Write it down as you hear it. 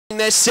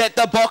They're set,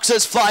 the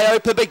boxes fly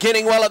open,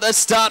 beginning well at the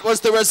start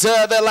was the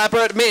reserve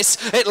Elaborate Miss.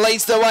 It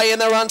leads the way in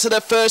the run to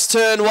the first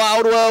turn.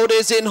 Wild World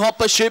is in hot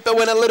pursuit, but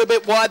went a little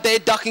bit wide there.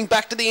 Ducking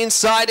back to the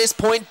inside is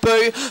Point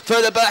Boo.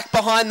 Further back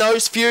behind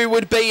those few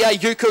would be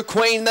Yuka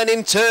Queen. Then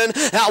in turn,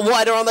 out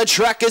wider on the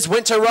track is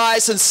Winter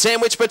Rise, and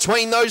sandwiched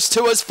between those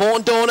two is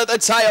Fawn Dawn at the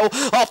tail.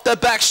 Off the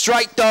back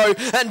straight though,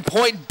 and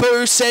Point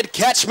Boo said,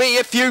 "Catch me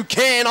if you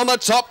can." On the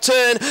top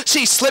turn,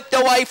 she slipped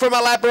away from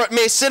Elaborate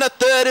Miss. In a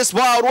third is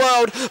Wild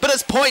World, but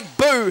it's Point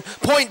Boo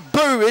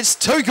is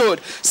too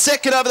good.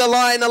 Second over the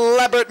line,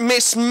 Elaborate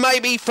Miss,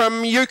 maybe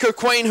from Yuka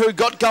Queen, who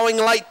got going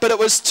late, but it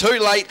was too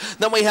late.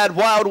 Then we had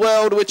Wild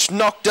World, which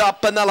knocked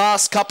up, and the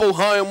last couple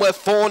home were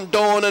Fawn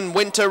Dawn and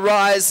Winter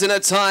Rise in a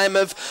time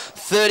of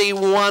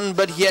 31,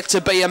 but yet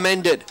to be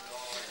amended.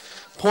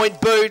 Point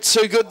Boo,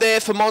 too good there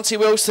for Monty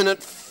Wilson at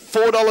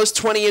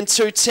 $4.20 and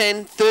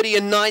 $2.10. 30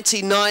 and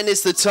 99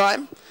 is the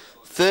time.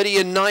 30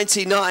 and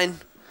 99.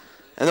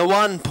 And the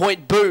one,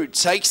 Point Boo,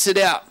 takes it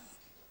out.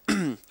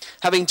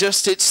 Having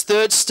just its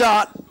third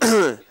start,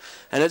 and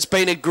it's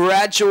been a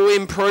gradual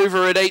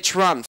improver at each run.